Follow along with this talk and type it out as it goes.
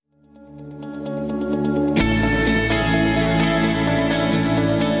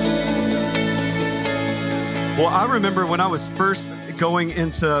Well, I remember when I was first going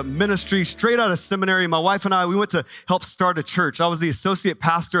into ministry, straight out of seminary, my wife and I, we went to help start a church. I was the associate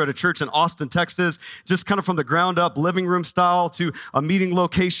pastor at a church in Austin, Texas, just kind of from the ground up, living room style to a meeting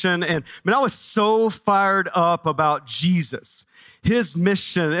location. And I was so fired up about Jesus, his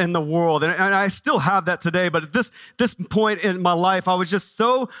mission in the world. And I still have that today. But at this point in my life, I was just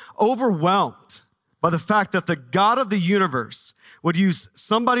so overwhelmed by the fact that the God of the universe would use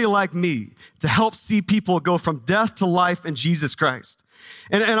somebody like me to help see people go from death to life in Jesus Christ.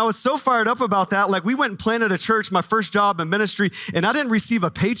 And I was so fired up about that. Like, we went and planted a church, my first job in ministry, and I didn't receive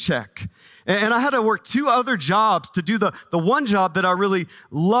a paycheck. And I had to work 2 other jobs to do the one job that I really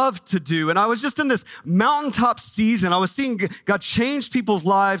loved to do. And I was just in this mountaintop season. I was seeing God change people's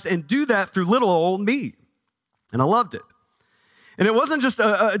lives and do that through little old me. And I loved it. And it wasn't just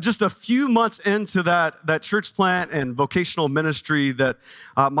a few months into that church plant and vocational ministry that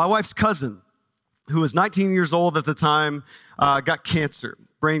my wife's cousin, who was 19 years old at the time, got cancer,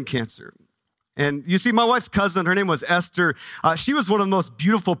 brain cancer. And you see, my wife's cousin, her name was Esther. She was one of the most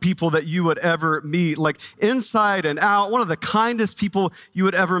beautiful people that you would ever meet, like inside and out, one of the kindest people you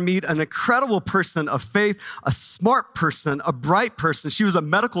would ever meet, an incredible person of faith, a smart person, a bright person. She was a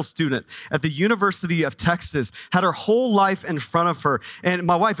medical student at the University of Texas, had her whole life in front of her. And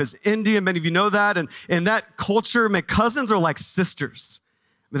my wife is Indian, many of you know that. And in that culture, my cousins are like sisters.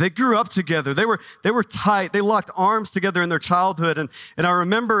 They grew up together. They were tight. They locked arms together in their childhood. And I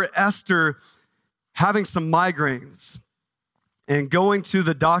remember Esther having some migraines and going to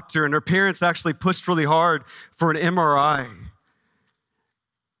the doctor, and her parents actually pushed really hard for an MRI.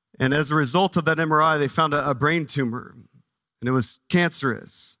 And as a result of that MRI, they found a brain tumor, and it was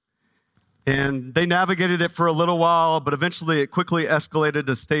cancerous. And they navigated it for a little while, but eventually it quickly escalated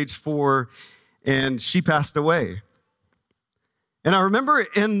to stage 4, and she passed away. And I remember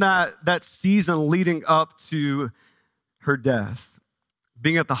in that season leading up to her death,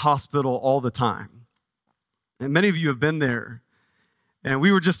 being at the hospital all the time. And many of you have been there. And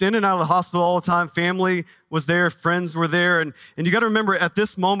we were just in and out of the hospital all the time. Family was there, friends were there. And you got to remember, at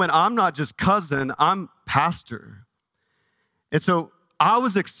this moment, I'm not just cousin, I'm pastor. And so I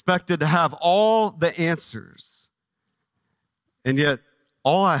was expected to have all the answers. And yet,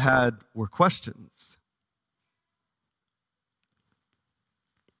 all I had were questions.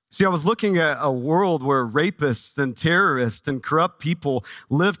 See, I was looking at a world where rapists and terrorists and corrupt people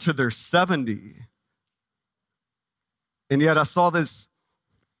live to their 70. And yet I saw this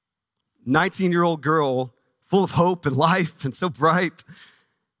 19-year-old girl full of hope and life and so bright.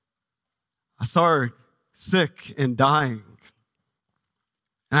 I saw her sick and dying.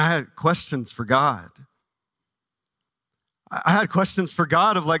 And I had questions for God. I had questions for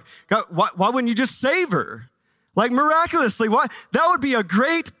God of like, God, why wouldn't you just save her? Like miraculously, why? That would be a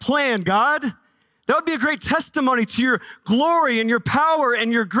great plan, God. That would be a great testimony to your glory and your power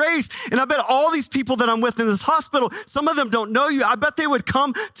and your grace. And I bet all these people that I'm with in this hospital, some of them don't know you. I bet they would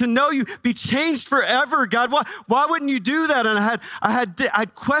come to know you, be changed forever. God, why wouldn't you do that? And I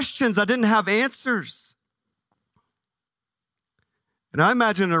had questions. I didn't have answers. And I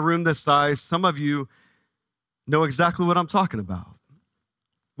imagine in a room this size, some of you know exactly what I'm talking about.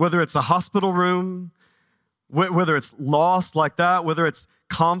 Whether it's a hospital room, whether it's loss like that, whether it's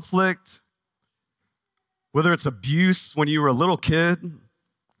conflict, whether it's abuse when you were a little kid, it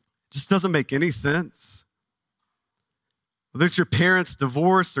just doesn't make any sense. Whether it's your parents'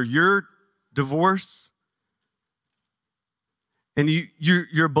 divorce or your divorce, and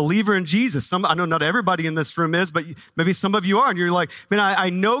you're a believer in Jesus. I know not everybody in this room is, but maybe some of you are, and you're like, man, I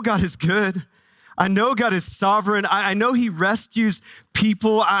know God is good. I know God is sovereign. I know he rescues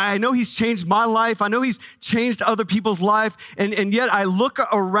people. I know he's changed my life. I know he's changed other people's life. And yet I look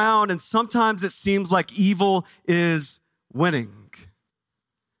around and sometimes it seems like evil is winning.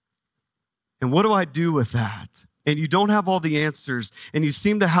 And what do I do with that? And you don't have all the answers and you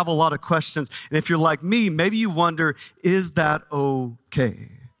seem to have a lot of questions. And if you're like me, maybe you wonder, is that okay?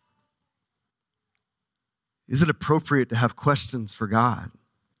 Is it appropriate to have questions for God?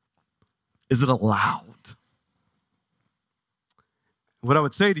 Is it allowed? What I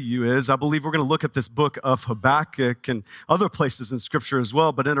would say to you is, I believe we're going to look at this book of Habakkuk and other places in Scripture as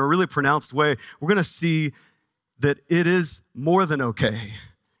well, but in a really pronounced way, we're going to see that it is more than okay,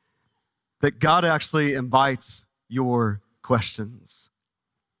 that God actually invites your questions,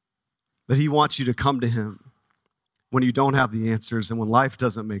 that he wants you to come to him when you don't have the answers and when life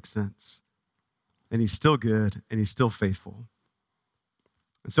doesn't make sense. And he's still good and he's still faithful.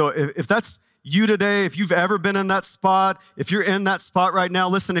 And so if that's you today, if you've ever been in that spot, if you're in that spot right now,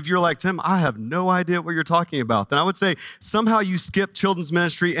 listen, if you're like, Tim, I have no idea what you're talking about, then I would say somehow you skipped children's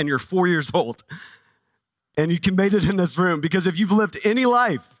ministry and you're 4 years old. And you can made it in this room, because if you've lived any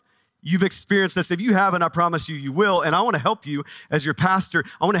life, you've experienced this. If you haven't, I promise you, you will. And I want to help you as your pastor.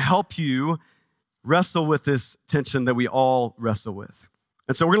 I want to help you wrestle with this tension that we all wrestle with.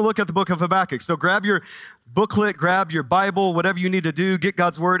 And so we're going to look at the book of Habakkuk. So grab your booklet, grab your Bible, whatever you need to do, get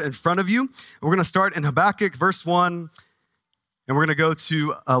God's word in front of you. We're going to start in Habakkuk, verse 1, and we're going to go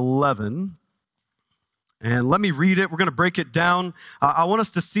to 11. And let me read it. We're going to break it down. I want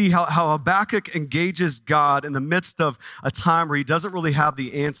us to see how Habakkuk engages God in the midst of a time where he doesn't really have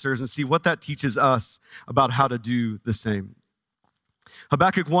the answers, and see what that teaches us about how to do the same.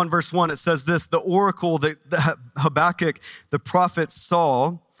 Habakkuk 1, verse 1, it says this: the oracle that Habakkuk, the prophet,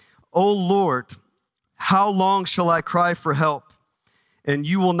 saw, "O Lord, how long shall I cry for help, and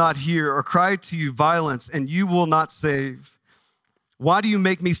you will not hear, or cry to you violence, and you will not save? Why do you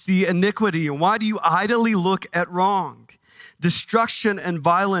make me see iniquity, and why do you idly look at wrong? Destruction and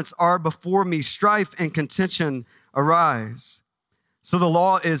violence are before me, strife and contention arise. So the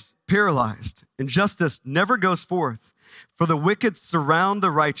law is paralyzed, and justice never goes forth. For the wicked surround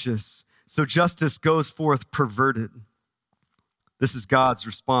the righteous, so justice goes forth perverted." This is God's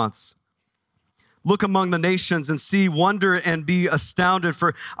response. "Look among the nations and see, wonder and be astounded,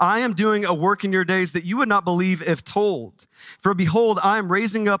 for I am doing a work in your days that you would not believe if told. For behold, I am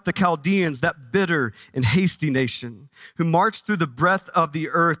raising up the Chaldeans, that bitter and hasty nation, who march through the breadth of the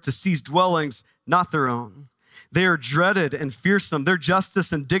earth to seize dwellings not their own. They are dreaded and fearsome. Their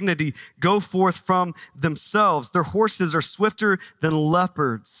justice and dignity go forth from themselves. Their horses are swifter than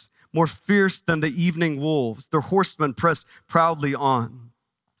leopards, more fierce than the evening wolves. Their horsemen press proudly on.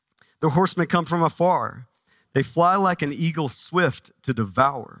 Their horsemen come from afar. They fly like an eagle swift to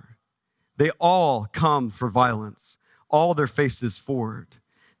devour. They all come for violence, all their faces forward.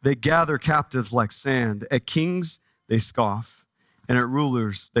 They gather captives like sand. At kings they scoff, and at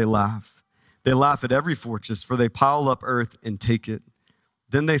rulers they laugh. They laugh at every fortress, for they pile up earth and take it.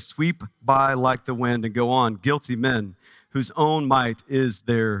 Then they sweep by like the wind and go on, guilty men whose own might is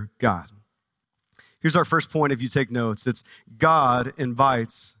their God." Here's our first point if you take notes. It's God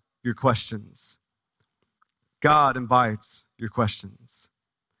invites your questions. God invites your questions.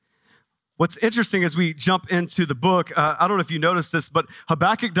 What's interesting as we jump into the book, I don't know if you noticed this, but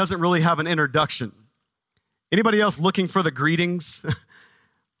Habakkuk doesn't really have an introduction. Anybody else looking for the greetings?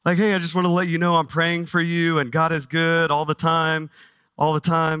 Like, hey, I just want to let you know I'm praying for you, and God is good all the time. All the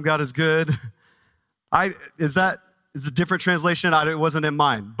time, God is good. Is a different translation? It wasn't in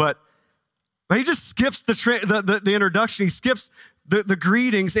mine, but he just skips the introduction. He skips the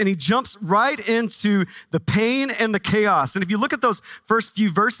greetings, and he jumps right into the pain and the chaos. And if you look at those first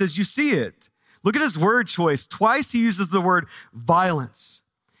few verses, you see it. Look at his word choice. Twice he uses the word violence.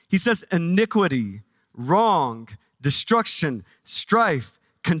 He says iniquity, wrong, destruction, strife,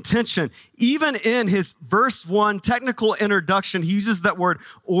 contention. Even in his verse 1 technical introduction, he uses that word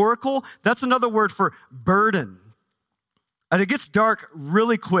oracle. That's another word for burden. And it gets dark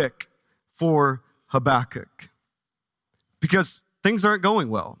really quick for Habakkuk because things aren't going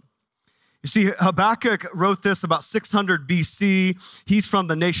well. You see, Habakkuk wrote this about 600 BC. He's from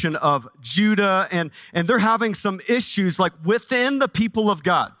the nation of Judah, and they're having some issues like within the people of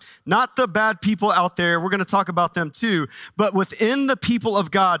God. Not the bad people out there. We're going to talk about them too. But within the people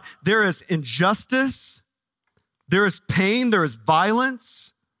of God, there is injustice, there is pain, there is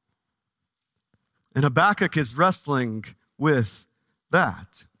violence. And Habakkuk is wrestling with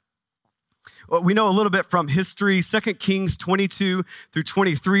that. We know a little bit from history. 2 Kings 22 through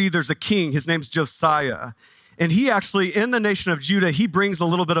 23, there's a king. His name's Josiah. And he actually, in the nation of Judah, he brings a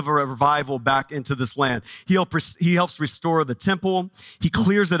little bit of a revival back into this land. He helps restore the temple. He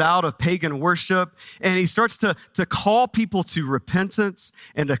clears it out of pagan worship. And he starts to call people to repentance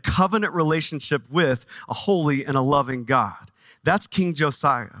and a covenant relationship with a holy and a loving God. That's King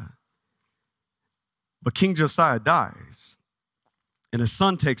Josiah. But King Josiah dies. And his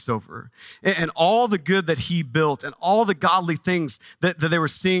son takes over. And all the good that he built and all the godly things that they were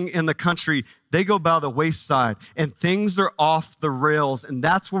seeing in the country, they go by the wayside and things are off the rails. And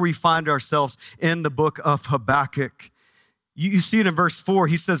that's where we find ourselves in the book of Habakkuk. You see it in verse 4.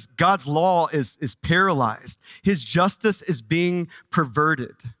 He says God's law is paralyzed. His justice is being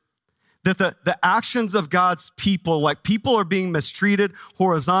perverted. That the actions of God's people, like people are being mistreated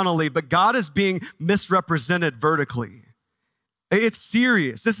horizontally, but God is being misrepresented vertically. It's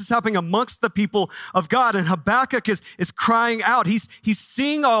serious. This is happening amongst the people of God. And Habakkuk is crying out. He's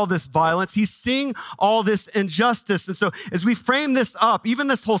seeing all this violence. He's seeing all this injustice. And so as we frame this up, even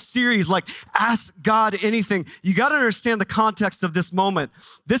this whole series, like ask God anything, you got to understand the context of this moment.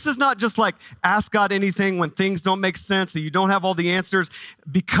 This is not just like ask God anything when things don't make sense and you don't have all the answers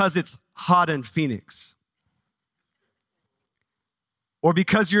because it's hot in Phoenix. or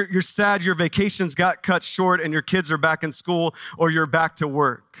because you're sad your vacations got cut short and your kids are back in school or you're back to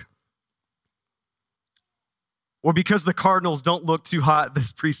work, or because the Cardinals don't look too hot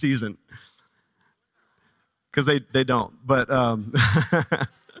this preseason, because they don't. But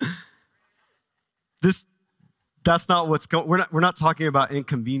that's not what's going. We're not talking about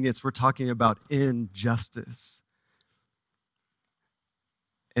inconvenience. We're talking about injustice.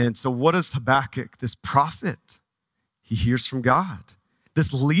 And so, what is Habakkuk, this prophet? He hears from God.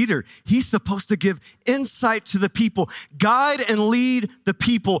 This leader, he's supposed to give insight to the people, guide and lead the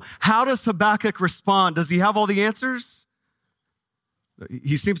people. How does Habakkuk respond? Does he have all the answers?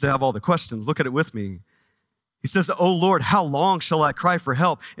 He seems to have all the questions. Look at it with me. He says, "O Lord, how long shall I cry for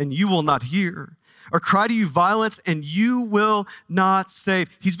help and you will not hear? Or cry to you violence and you will not save?"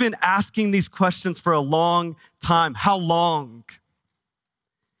 He's been asking these questions for a long time. How long?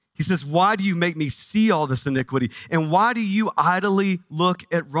 He says, "Why do you make me see all this iniquity? And why do you idly look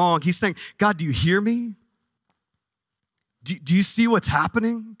at wrong?" He's saying, God, do you hear me? Do you see what's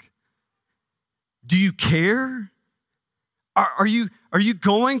happening? Do you care? Are you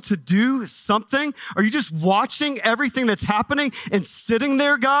going to do something? Are you just watching everything that's happening and sitting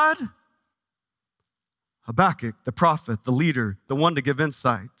there, God? Habakkuk, the prophet, the leader, the one to give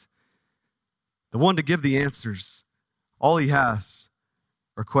insight, the one to give the answers. All he has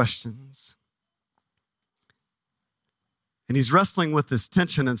are questions. And he's wrestling with this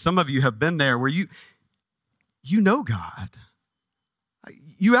tension, and some of you have been there where you know God.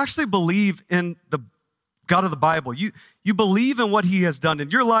 You actually believe in the God of the Bible. You believe in what he has done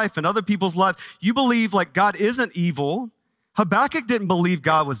in your life and other people's lives. You believe like God isn't evil. Habakkuk didn't believe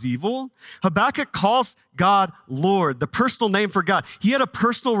God was evil. Habakkuk calls God Lord, the personal name for God. He had a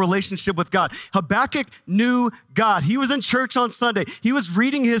personal relationship with God. Habakkuk knew God. He was in church on Sunday. He was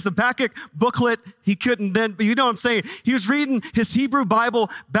reading his Habakkuk booklet. He couldn't then, but you know what I'm saying? He was reading his Hebrew Bible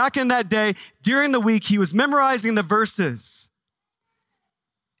back in that day. During the week, he was memorizing the verses.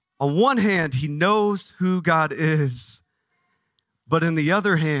 On one hand, he knows who God is. But in the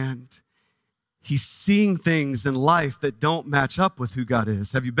other hand, he's seeing things in life that don't match up with who God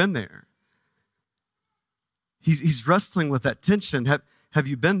is. Have you been there? He's wrestling with that tension. Have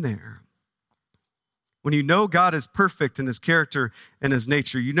you been there? When you know God is perfect in his character and his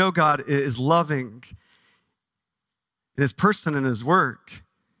nature, you know God is loving in his person and his work,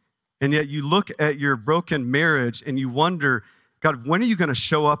 and yet you look at your broken marriage and you wonder, God, when are you going to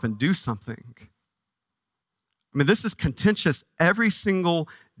show up and do something? I mean, this is contentious every single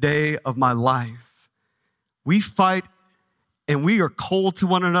day of my life. We fight and we are cold to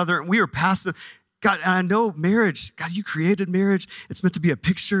one another and we are passive. God, and I know marriage, God, you created marriage. It's meant to be a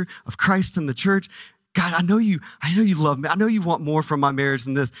picture of Christ in the church. God, I know you love me. I know you want more from my marriage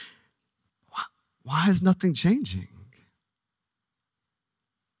than this. Why is nothing changing?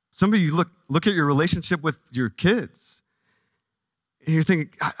 Some of you look at your relationship with your kids. And you're thinking,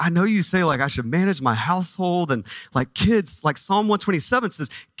 I know you say like I should manage my household and like kids, like Psalm 127 says,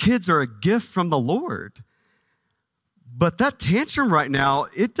 kids are a gift from the Lord. But that tantrum right now,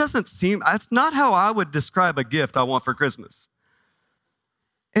 it's not how I would describe a gift I want for Christmas.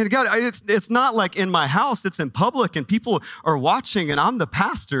 And God, it's not like in my house, it's in public and people are watching and I'm the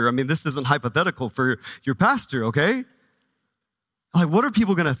pastor. I mean, this isn't hypothetical for your pastor, okay? Like, what are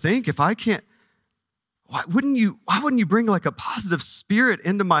people gonna think if I can't? Why wouldn't you bring like a positive spirit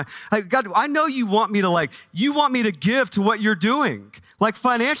into my, like, God, I know you want me to give to what you're doing. Like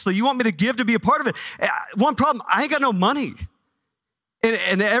financially, you want me to give to be a part of it. One problem, I ain't got no money.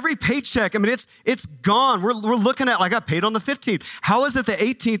 And every paycheck, I mean, it's gone. We're looking at, like, I paid on the 15th. How is it the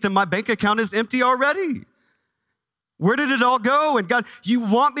 18th and my bank account is empty already? Where did it all go? And God, you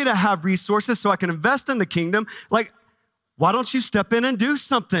want me to have resources so I can invest in the kingdom. Like, why don't you step in and do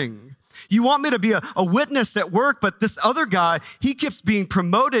something? You want me to be a witness at work, but this other guy, he keeps being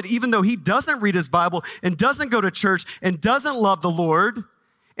promoted even though he doesn't read his Bible and doesn't go to church and doesn't love the Lord,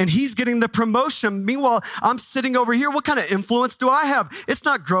 and he's getting the promotion. Meanwhile, I'm sitting over here. What kind of influence do I have? It's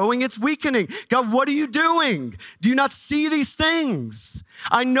not growing, it's weakening. God, what are you doing? Do you not see these things?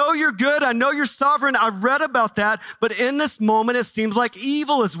 I know you're good. I know you're sovereign. I've read about that, but in this moment, it seems like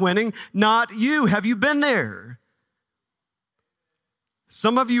evil is winning, not you. Have you been there?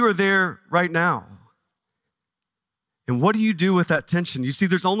 Some of you are there right now. And what do you do with that tension? You see,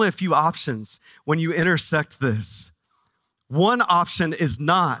 there's only a few options when you intersect this. One option is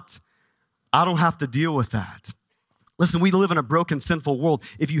not, I don't have to deal with that. Listen, we live in a broken, sinful world.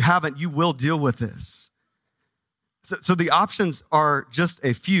 If you haven't, you will deal with this. So the options are just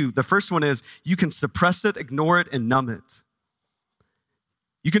a few. The first one is you can suppress it, ignore it, and numb it.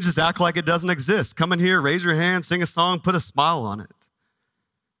 You can just act like it doesn't exist. Come in here, raise your hand, sing a song, put a smile on it.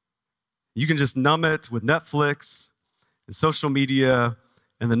 You can just numb it with Netflix and social media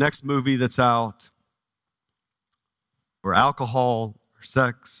and the next movie that's out, or alcohol, or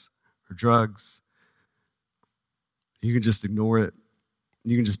sex, or drugs. You can just ignore it.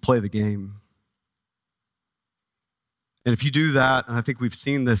 You can just play the game. And if you do that, and I think we've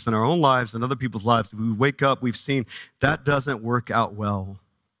seen this in our own lives and other people's lives, if we wake up, we've seen that doesn't work out well.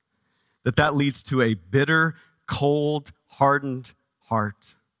 That leads to a bitter, cold, hardened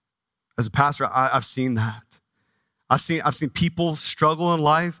heart. As a pastor, I've seen that. I've seen people struggle in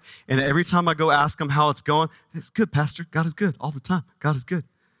life, and every time I go ask them how it's going, it's good, Pastor. God is good all the time. God is good.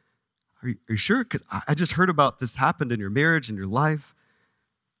 Are you sure? Because I just heard about this happened in your marriage and your life.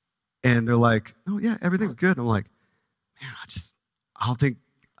 And they're like, oh yeah, everything's good. And I'm like, man, I don't think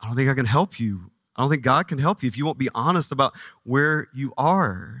I can help you. I don't think God can help you if you won't be honest about where you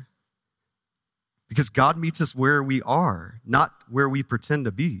are. Because God meets us where we are, not where we pretend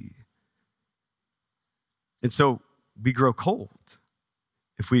to be. And so we grow cold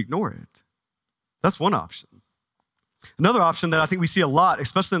if we ignore it. That's one option. Another option that I think we see a lot,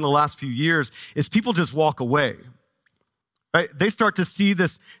 especially in the last few years, is people just walk away. Right? They start to see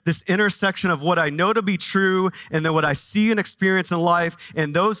this intersection of what I know to be true and then what I see and experience in life,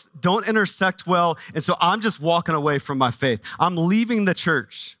 and those don't intersect well, and so I'm just walking away from my faith. I'm leaving the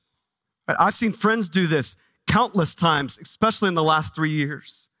church. Right? I've seen friends do this countless times, especially in the last 3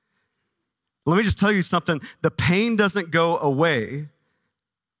 years. Let me just tell you something. The pain doesn't go away,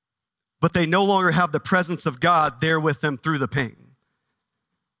 but they no longer have the presence of God there with them through the pain.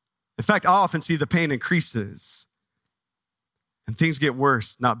 In fact, I often see the pain increases. And things get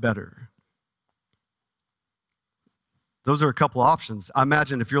worse, not better. Those are a couple options. I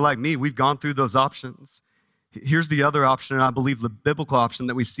imagine if you're like me, we've gone through those options. Here's the other option, and I believe the biblical option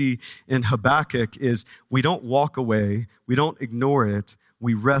that we see in Habakkuk is we don't walk away, we don't ignore it,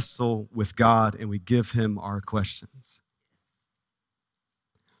 we wrestle with God and we give him our questions.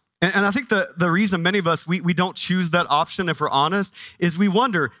 And I think the reason many of us, we don't choose that option, if we're honest, is we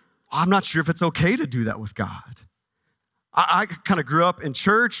wonder, I'm not sure if it's okay to do that with God. I kind of grew up in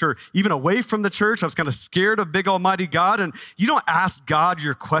church or even away from the church. I was kind of scared of big almighty God. And you don't ask God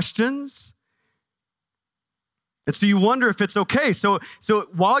your questions. And so you wonder if it's okay. So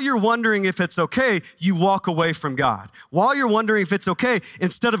while you're wondering if it's okay, you walk away from God. While you're wondering if it's okay,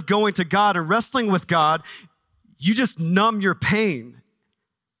 instead of going to God and wrestling with God, you just numb your pain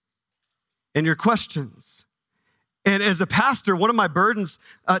and your questions. And as a pastor, one of my burdens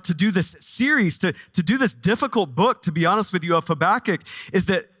to do this series, to do this difficult book, to be honest with you, of Habakkuk, is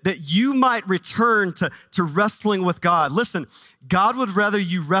that you might return to wrestling with God. Listen, God would rather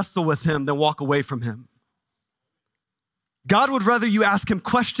you wrestle with him than walk away from him. God would rather you ask him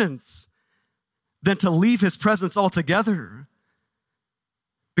questions than to leave his presence altogether.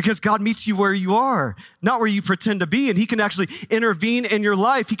 Because God meets you where you are, not where you pretend to be. And he can actually intervene in your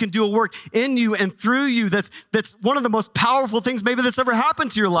life. He can do a work in you and through you. That's one of the most powerful things maybe that's ever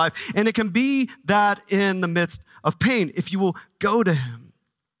happened to your life. And it can be that in the midst of pain, if you will go to him.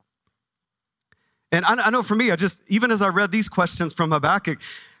 And I know for me, even as I read these questions from Habakkuk,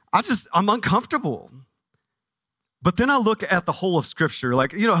 I'm uncomfortable. But then I look at the whole of Scripture.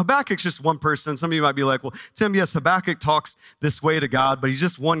 Like, Habakkuk's just one person. Some of you might be like, well, Tim, yes, Habakkuk talks this way to God, but he's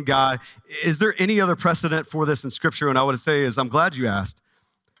just one guy. Is there any other precedent for this in Scripture? And I would say is, I'm glad you asked.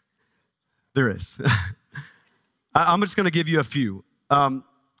 There is. I'm just going to give you a few.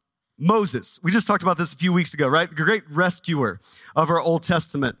 Moses, we just talked about this a few weeks ago, right? The great rescuer of our Old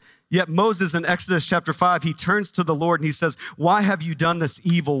Testament. Yet Moses in Exodus chapter 5, he turns to the Lord and he says, why have you done this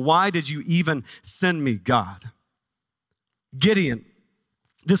evil? Why did you even send me, God? Gideon,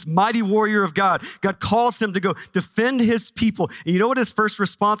 this mighty warrior of God, God calls him to go defend his people. And you know what his first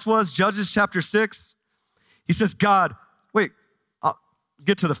response was? Judges chapter 6. He says, God, wait, I'll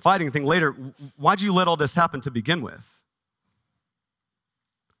get to the fighting thing later. Why'd you let all this happen to begin with?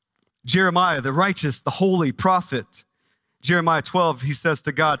 Jeremiah, the righteous, the holy prophet, Jeremiah 12, he says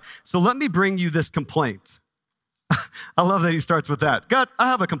to God, so let me bring you this complaint. I love that he starts with that. God, I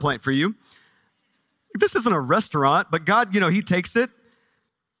have a complaint for you. This isn't a restaurant, but God, he takes it.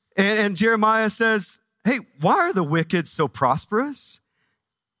 And Jeremiah says, hey, why are the wicked so prosperous?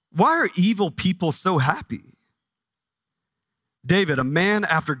 Why are evil people so happy? David, a man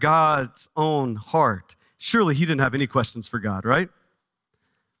after God's own heart. Surely he didn't have any questions for God, right?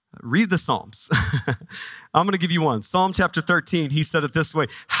 Read the Psalms. I'm going to give you one. Psalm chapter 13, he said it this way,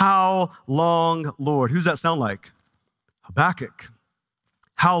 how long, Lord? Who's that sound like? Habakkuk.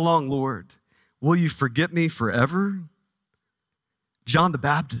 How long, Lord? Will you forget me forever? John the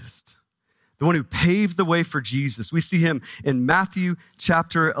Baptist, the one who paved the way for Jesus. We see him in Matthew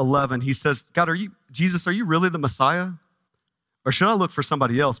chapter 11. He says, God, Jesus, are you really the Messiah? Or should I look for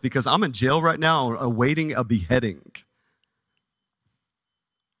somebody else? Because I'm in jail right now awaiting a beheading.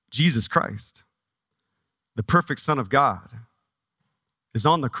 Jesus Christ, the perfect Son of God, is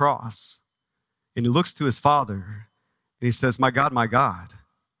on the cross. And he looks to his Father and he says, my God,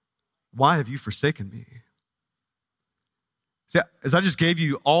 why have you forsaken me? See, as I just gave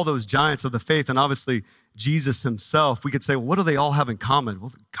you all those giants of the faith and obviously Jesus himself, we could say, well, what do they all have in common? Well,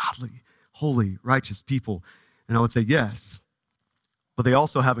 they're godly, holy, righteous people. And I would say, yes. But they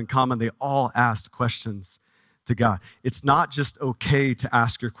also have in common, they all asked questions to God. It's not just okay to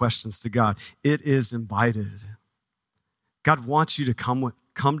ask your questions to God. It is invited. God wants you to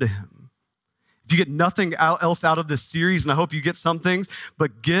come to him. If you get nothing else out of this series, and I hope you get some things,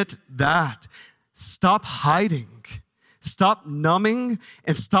 but get that. Stop hiding. Stop numbing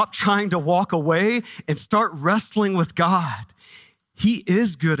and stop trying to walk away and start wrestling with God. He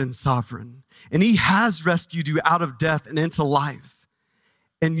is good and sovereign, and he has rescued you out of death and into life.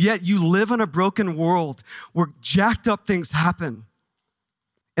 And yet you live in a broken world where jacked up things happen.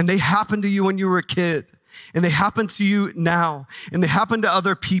 And they happened to you when you were a kid. And they happen to you now. And they happen to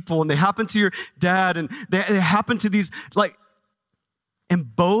other people. And they happen to your dad. And they happen to these,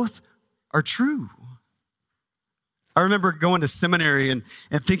 and both are true. I remember going to seminary and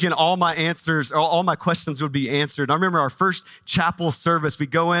thinking all my answers, or all my questions would be answered. I remember our first chapel service, we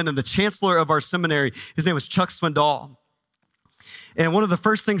go in and the chancellor of our seminary, his name was Chuck Swindoll. And one of the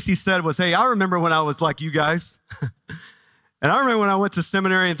first things he said was, hey, I remember when I was like you guys. And I remember when I went to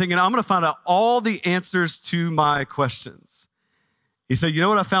seminary and thinking, I'm going to find out all the answers to my questions. He said, you know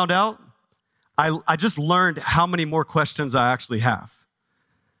what I found out? I just learned how many more questions I actually have.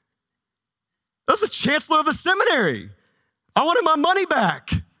 That was the chancellor of the seminary. I wanted my money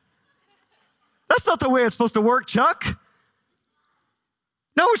back. That's not the way it's supposed to work, Chuck.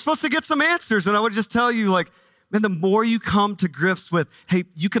 No, we're supposed to get some answers. And I would just tell you, man, the more you come to grips with, hey,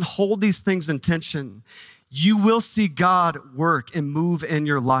 you can hold these things in tension, you will see God work and move in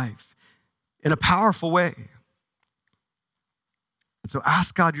your life in a powerful way. And so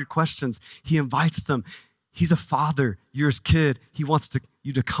ask God your questions. He invites them. He's a father. You're his kid. He wants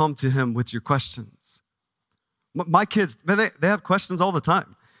you to come to him with your questions. My kids, man, they have questions all the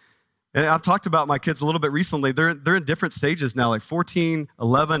time. And I've talked about my kids a little bit recently. They're in different stages now, like 14,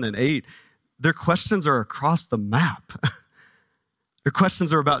 11, and 8. Their questions are across the map. Their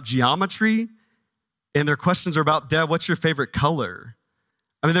questions are about geometry, and their questions are about, Dad, what's your favorite color?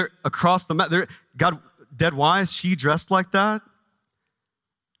 I mean, they're across the map. God, Dad, why is she dressed like that?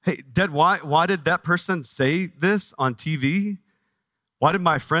 Hey, Dad, why did that person say this on TV? Why did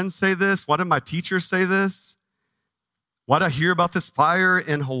my friends say this? Why did my teacher say this? Why did I hear about this fire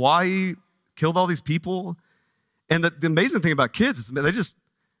in Hawaii, killed all these people? And the amazing thing about kids is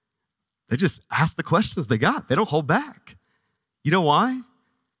they just ask the questions they got. They don't hold back. You know why?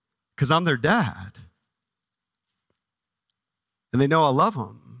 Because I'm their dad. And they know I love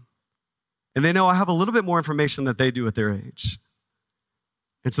them. And they know I have a little bit more information than they do at their age.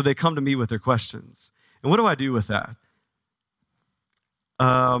 And so they come to me with their questions. And what do I do with that?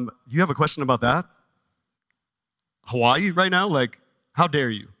 You have a question about that? Hawaii right now? How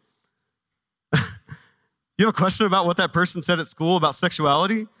dare you? You have a question about what that person said at school about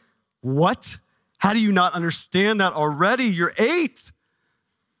sexuality? What? How do you not understand that already? You're 8.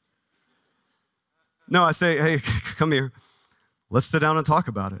 No, I say, hey, come here. Let's sit down and talk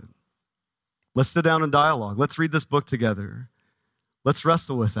about it. Let's sit down and dialogue. Let's read this book together. Let's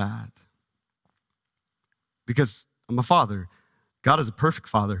wrestle with that. Because I'm a father. God is a perfect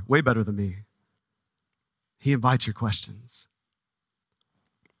father, way better than me. He invites your questions.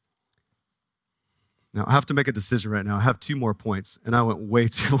 Now, I have to make a decision right now. I have 2 more points, and I went way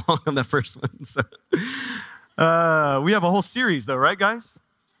too long on that first one. So, we have a whole series, though, right, guys?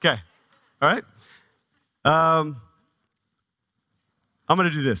 Okay. All right. I'm going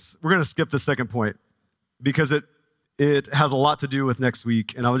to do this. We're going to skip the second point because it has a lot to do with next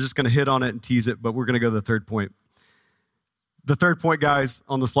week, and I was just going to hit on it and tease it, but we're going to go to the third point. The third point, guys,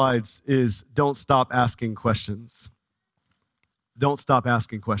 on the slides is don't stop asking questions. Don't stop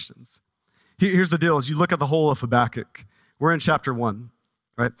asking questions. Here's the deal. As you look at the whole of Habakkuk, we're in chapter 1,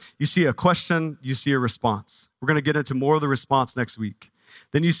 right? You see a question, you see a response. We're going to get into more of the response next week.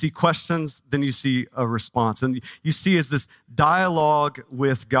 Then you see questions, then you see a response. And you see is this dialogue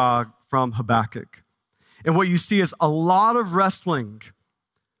with God from Habakkuk. And what you see is a lot of wrestling.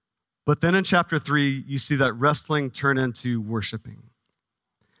 But then in chapter 3, you see that wrestling turn into worshiping.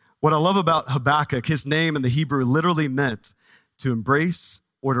 What I love about Habakkuk, his name in the Hebrew literally meant to embrace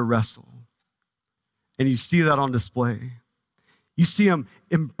or to wrestle. And you see that on display. You see him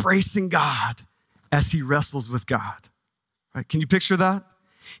embracing God as he wrestles with God. Right? Can you picture that?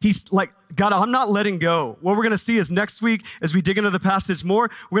 He's like, God, I'm not letting go. What we're going to see is next week, as we dig into the passage more,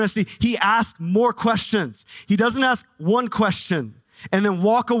 we're going to see he asks more questions. He doesn't ask one question and then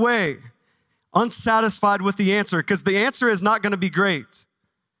walk away unsatisfied with the answer, because the answer is not going to be great.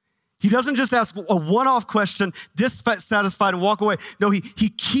 He doesn't just ask a one-off question, dissatisfied, and walk away. No, he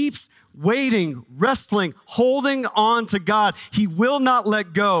keeps waiting, wrestling, holding on to God. He will not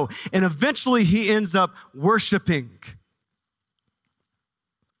let go. And eventually he ends up worshiping.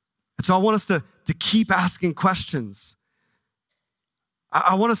 And so I want us to keep asking questions.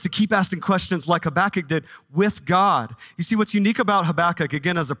 I want us to keep asking questions like Habakkuk did with God. You see, what's unique about Habakkuk,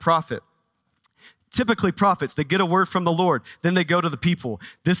 again, as a prophet, typically prophets, they get a word from the Lord, then they go to the people.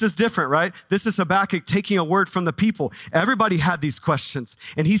 This is different, right? This is Habakkuk taking a word from the people. Everybody had these questions,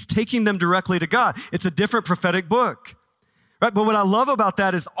 and he's taking them directly to God. It's a different prophetic book, right? But what I love about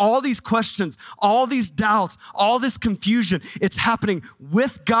that is all these questions, all these doubts, all this confusion, it's happening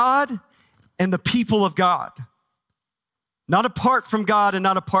with God and the people of God. Not apart from God and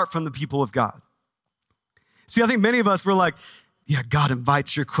not apart from the people of God. See, I think many of us were like, yeah, God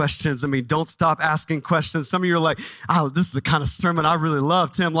invites your questions. I mean, don't stop asking questions. Some of you are like, oh, this is the kind of sermon I really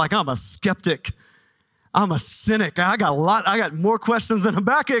love, Tim. Like, I'm a skeptic. I'm a cynic. I got more questions than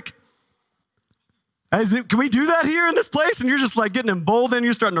Habakkuk. Can we do that here in this place? And you're just like getting emboldened.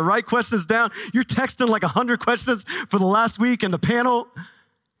 You're starting to write questions down. You're texting like 100 questions for the last week in the panel.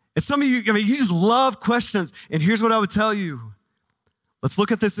 And some of you, I mean, you just love questions. And here's what I would tell you. Let's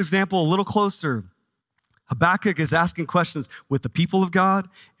look at this example a little closer. Habakkuk is asking questions with the people of God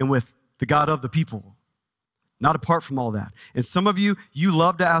and with the God of the people, not apart from all that. And some of you, you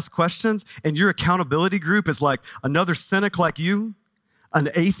love to ask questions, and your accountability group is like another cynic like you, an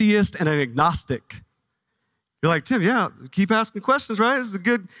atheist and an agnostic. You're like, Tim, yeah, keep asking questions, right? This is a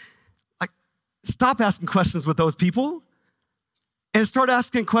good, stop asking questions with those people and start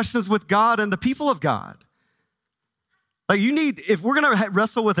asking questions with God and the people of God. If we're going to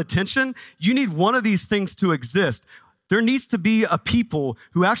wrestle with attention, you need one of these things to exist. There needs to be a people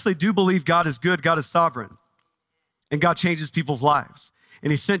who actually do believe God is good, God is sovereign, and God changes people's lives. And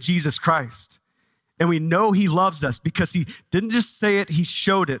he sent Jesus Christ. And we know he loves us because he didn't just say it, he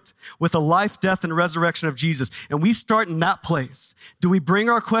showed it with the life, death, and resurrection of Jesus. And we start in that place. Do we bring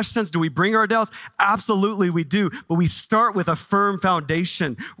our questions? Do we bring our doubts? Absolutely we do. But we start with a firm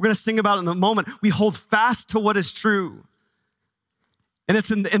foundation. We're going to sing about it in a moment. We hold fast to what is true. And it's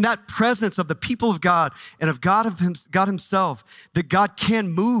in that presence of the people of God and of God himself that God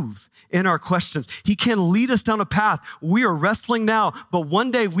can move in our questions. He can lead us down a path. We are wrestling now, but one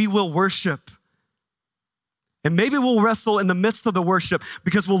day we will worship. And maybe we'll wrestle in the midst of the worship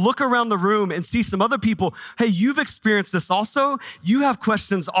because we'll look around the room and see some other people. Hey, you've experienced this also. You have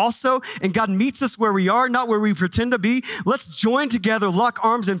questions also. And God meets us where we are, not where we pretend to be. Let's join together, lock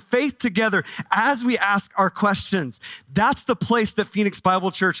arms in faith together as we ask our questions. That's the place that Phoenix Bible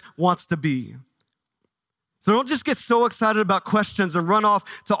Church wants to be. So don't just get so excited about questions and run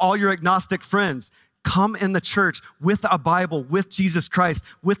off to all your agnostic friends. Come in the church with a Bible, with Jesus Christ,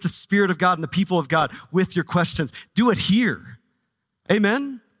 with the Spirit of God and the people of God, with your questions. Do it here.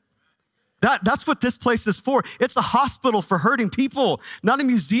 Amen? That's what this place is for. It's a hospital for hurting people, not a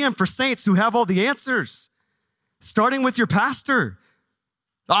museum for saints who have all the answers. Starting with your pastor.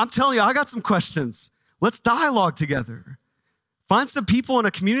 I'm telling you, I got some questions. Let's dialogue together. Find some people in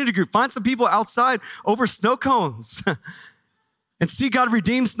a community group. Find some people outside over snow cones and see God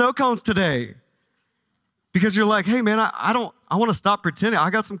redeem snow cones today. Because you're like, hey man, I want to stop pretending. I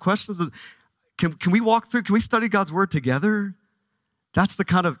got some questions. Can we walk through? Can we study God's word together? That's the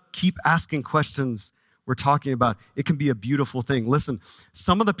kind of keep asking questions we're talking about. It can be a beautiful thing. Listen,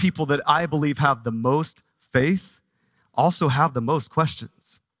 some of the people that I believe have the most faith also have the most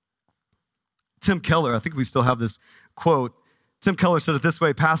questions. Tim Keller, I think we still have this quote. Tim Keller said it this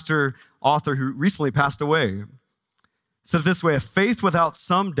way, pastor, author who recently passed away, said it this way: a faith without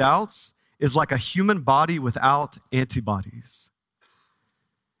some doubts is like a human body without antibodies.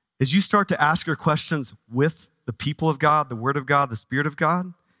 As you start to ask your questions with the people of God, the Word of God, the Spirit of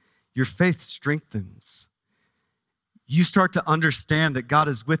God, your faith strengthens. You start to understand that God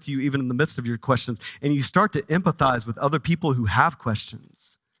is with you even in the midst of your questions, and you start to empathize with other people who have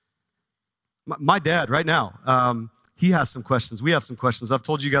questions. My dad right now, he has some questions. We have some questions. I've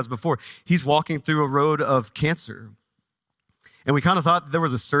told you guys before, he's walking through a road of cancer. And we kind of thought there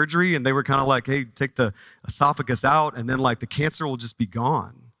was a surgery and they were kind of like, hey, take the esophagus out and then like the cancer will just be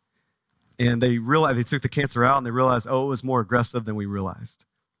gone. And they took the cancer out and they realized, oh, it was more aggressive than we realized.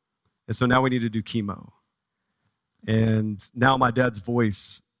 And so now we need to do chemo. And now my dad's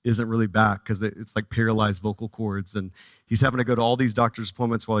voice isn't really back because it's like paralyzed vocal cords. And he's having to go to all these doctor's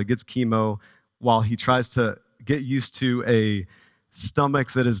appointments while he gets chemo, while he tries to get used to a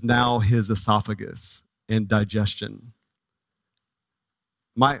stomach that is now his esophagus and digestion.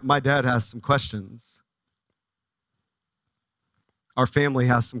 My dad has some questions. Our family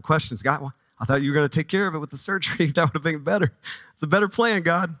has some questions. God, well, I thought you were going to take care of it with the surgery. That would have been better. It's a better plan,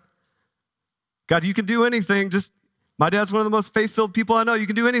 God. God, you can do anything. My dad's one of the most faith-filled people I know. You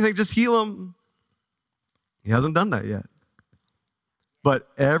can do anything. Just heal him. He hasn't done that yet. But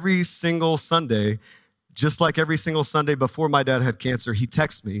every single Sunday, just like every single Sunday before my dad had cancer, he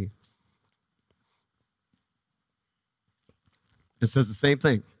texts me and says the same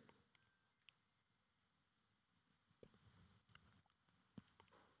thing.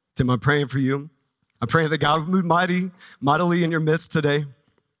 Tim, I'm praying for you. I'm praying that God would move mightily in your midst today.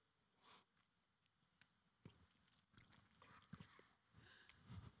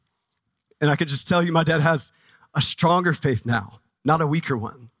 And I can just tell you, my dad has a stronger faith now, not a weaker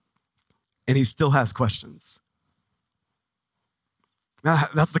one. And he still has questions.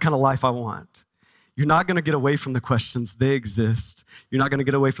 That's the kind of life I want. You're not going to get away from the questions. They exist. You're not going to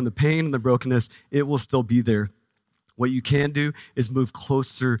get away from the pain and the brokenness. It will still be there. What you can do is move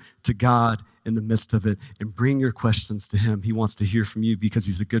closer to God in the midst of it and bring your questions to him. He wants to hear from you because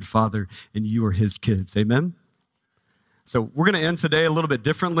he's a good father and you are his kids. Amen? So we're going to end today a little bit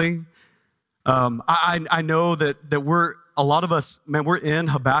differently. I know that a lot of us, we're in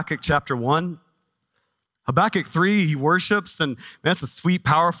Habakkuk chapter 1. Habakkuk 3, he worships, and that's a sweet,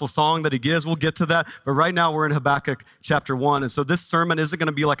 powerful song that he gives. We'll get to that. But right now we're in Habakkuk chapter 1. And so this sermon isn't going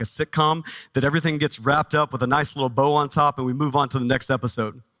to be like a sitcom that everything gets wrapped up with a nice little bow on top and we move on to the next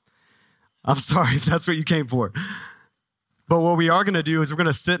episode. I'm sorry if that's what you came for. But what we are going to do is we're going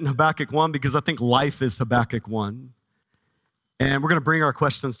to sit in Habakkuk 1 because I think life is Habakkuk 1. And we're going to bring our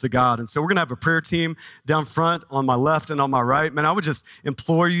questions to God. And so we're going to have a prayer team down front on my left and on my right. Man, I would just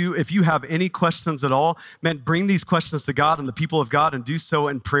implore you, if you have any questions at all, man, bring these questions to God and the people of God and do so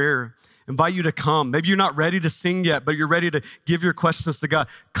in prayer. Invite you to come. Maybe you're not ready to sing yet, but you're ready to give your questions to God.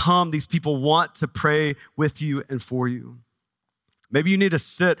 Come. These people want to pray with you and for you. Maybe you need to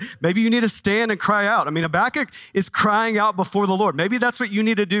sit. Maybe you need to stand and cry out. Habakkuk is crying out before the Lord. Maybe that's what you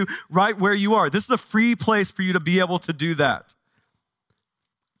need to do right where you are. This is a free place for you to be able to do that.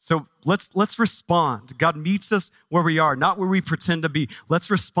 So let's respond. God meets us where we are, not where we pretend to be.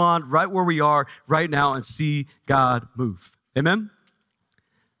 Let's respond right where we are right now and see God move. Amen?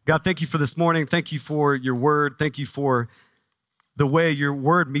 God, thank you for this morning. Thank you for your word. Thank you for the way your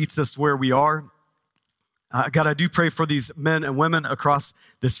word meets us where we are. God, I do pray for these men and women across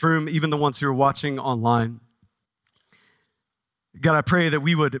this room, even the ones who are watching online. God, I pray that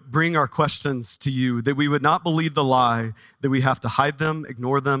we would bring our questions to you, that we would not believe the lie that we have to hide them,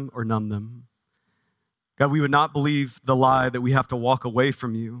 ignore them, or numb them. God, we would not believe the lie that we have to walk away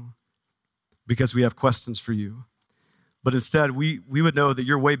from you because we have questions for you. But instead, we would know that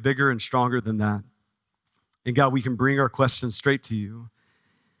you're way bigger and stronger than that. And God, we can bring our questions straight to you,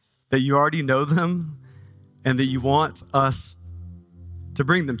 that you already know them and that you want us to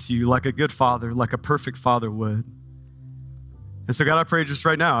bring them to you like a good father, like a perfect father would. And so God, I pray just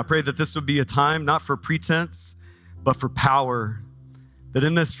right now, I pray that this would be a time not for pretense, but for power. That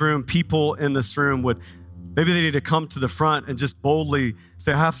in this room, people in this room maybe they need to come to the front and just boldly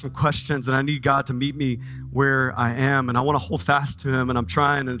say, I have some questions and I need God to meet me where I am. And I want to hold fast to him and I'm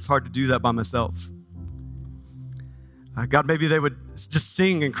trying and it's hard to do that by myself. God, maybe they would just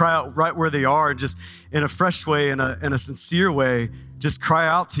sing and cry out right where they are and just in a fresh way, in a sincere way, just cry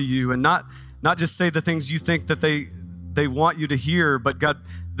out to you and not just say the things you think that they want you to hear, but God,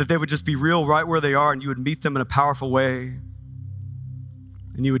 that they would just be real right where they are and you would meet them in a powerful way.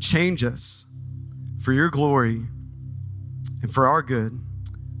 And you would change us for your glory and for our good.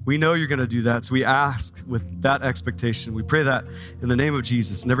 We know you're going to do that. So we ask with that expectation. We pray that in the name of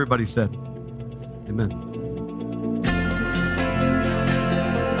Jesus. And everybody said, amen.